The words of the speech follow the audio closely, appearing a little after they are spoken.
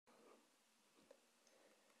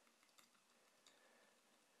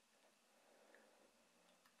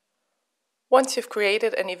Once you've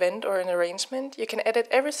created an event or an arrangement, you can edit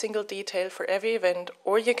every single detail for every event,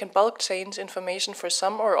 or you can bulk change information for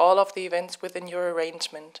some or all of the events within your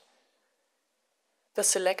arrangement. The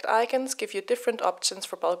select icons give you different options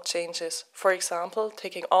for bulk changes, for example,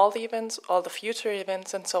 ticking all the events, all the future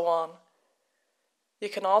events, and so on. You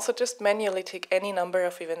can also just manually tick any number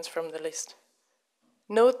of events from the list.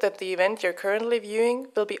 Note that the event you're currently viewing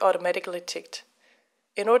will be automatically ticked.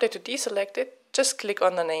 In order to deselect it, just click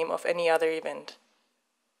on the name of any other event.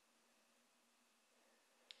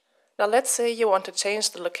 Now let's say you want to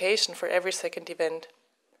change the location for every second event.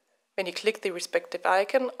 When you click the respective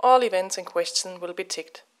icon, all events in question will be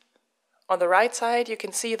ticked. On the right side, you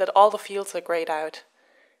can see that all the fields are grayed out.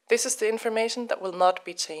 This is the information that will not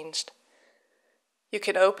be changed. You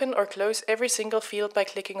can open or close every single field by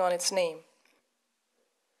clicking on its name.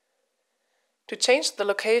 To change the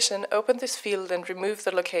location, open this field and remove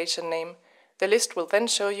the location name. The list will then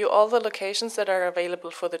show you all the locations that are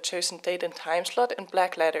available for the chosen date and time slot in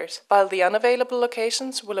black letters, while the unavailable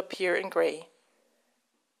locations will appear in gray.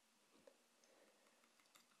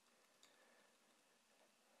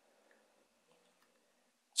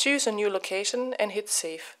 Choose a new location and hit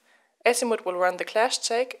Save. ASIMUT will run the clash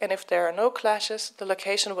check, and if there are no clashes, the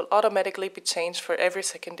location will automatically be changed for every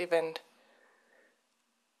second event.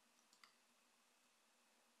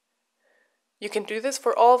 You can do this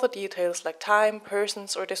for all the details like time,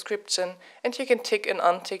 persons, or description, and you can tick and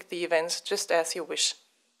untick the events just as you wish.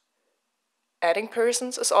 Adding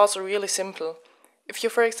persons is also really simple. If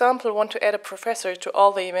you, for example, want to add a professor to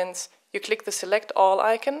all the events, you click the Select All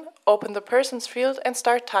icon, open the Persons field, and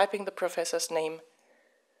start typing the professor's name.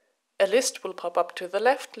 A list will pop up to the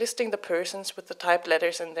left listing the persons with the typed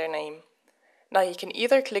letters in their name. Now you can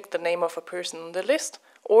either click the name of a person on the list,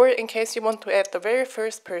 or in case you want to add the very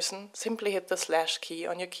first person, simply hit the / key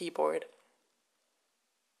on your keyboard.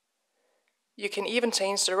 You can even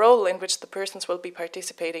change the role in which the persons will be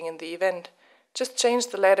participating in the event. Just change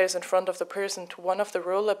the letters in front of the person to one of the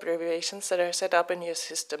role abbreviations that are set up in your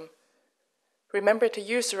system. Remember to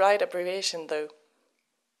use the right abbreviation though.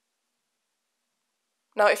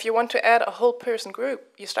 Now if you want to add a whole person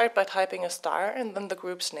group, you start by typing a star and then the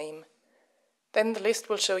group's name. Then the list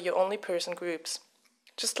will show you only person groups.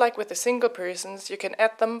 Just like with the single persons, you can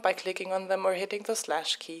add them by clicking on them or hitting the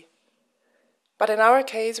 / key. But in our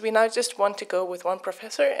case, we now just want to go with one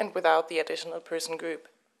professor and without the additional person group.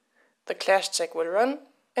 The clash check will run,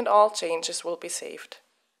 and all changes will be saved.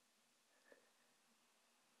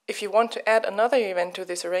 If you want to add another event to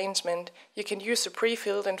this arrangement, you can use the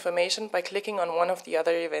pre-filled information by clicking on one of the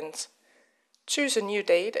other events. Choose a new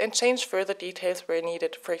date and change further details where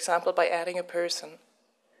needed, for example by adding a person.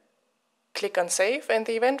 Click on Save and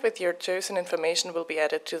the event with your chosen information will be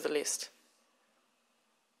added to the list.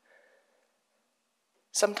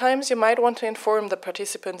 Sometimes you might want to inform the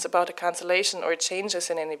participants about a cancellation or changes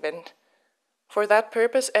in an event. For that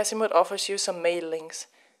purpose, ASIMUT offers you some mail links.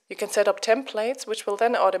 You can set up templates which will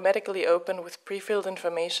then automatically open with pre-filled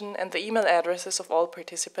information and the email addresses of all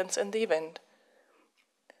participants in the event.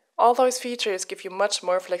 All those features give you much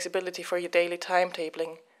more flexibility for your daily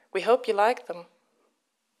timetabling. We hope you like them.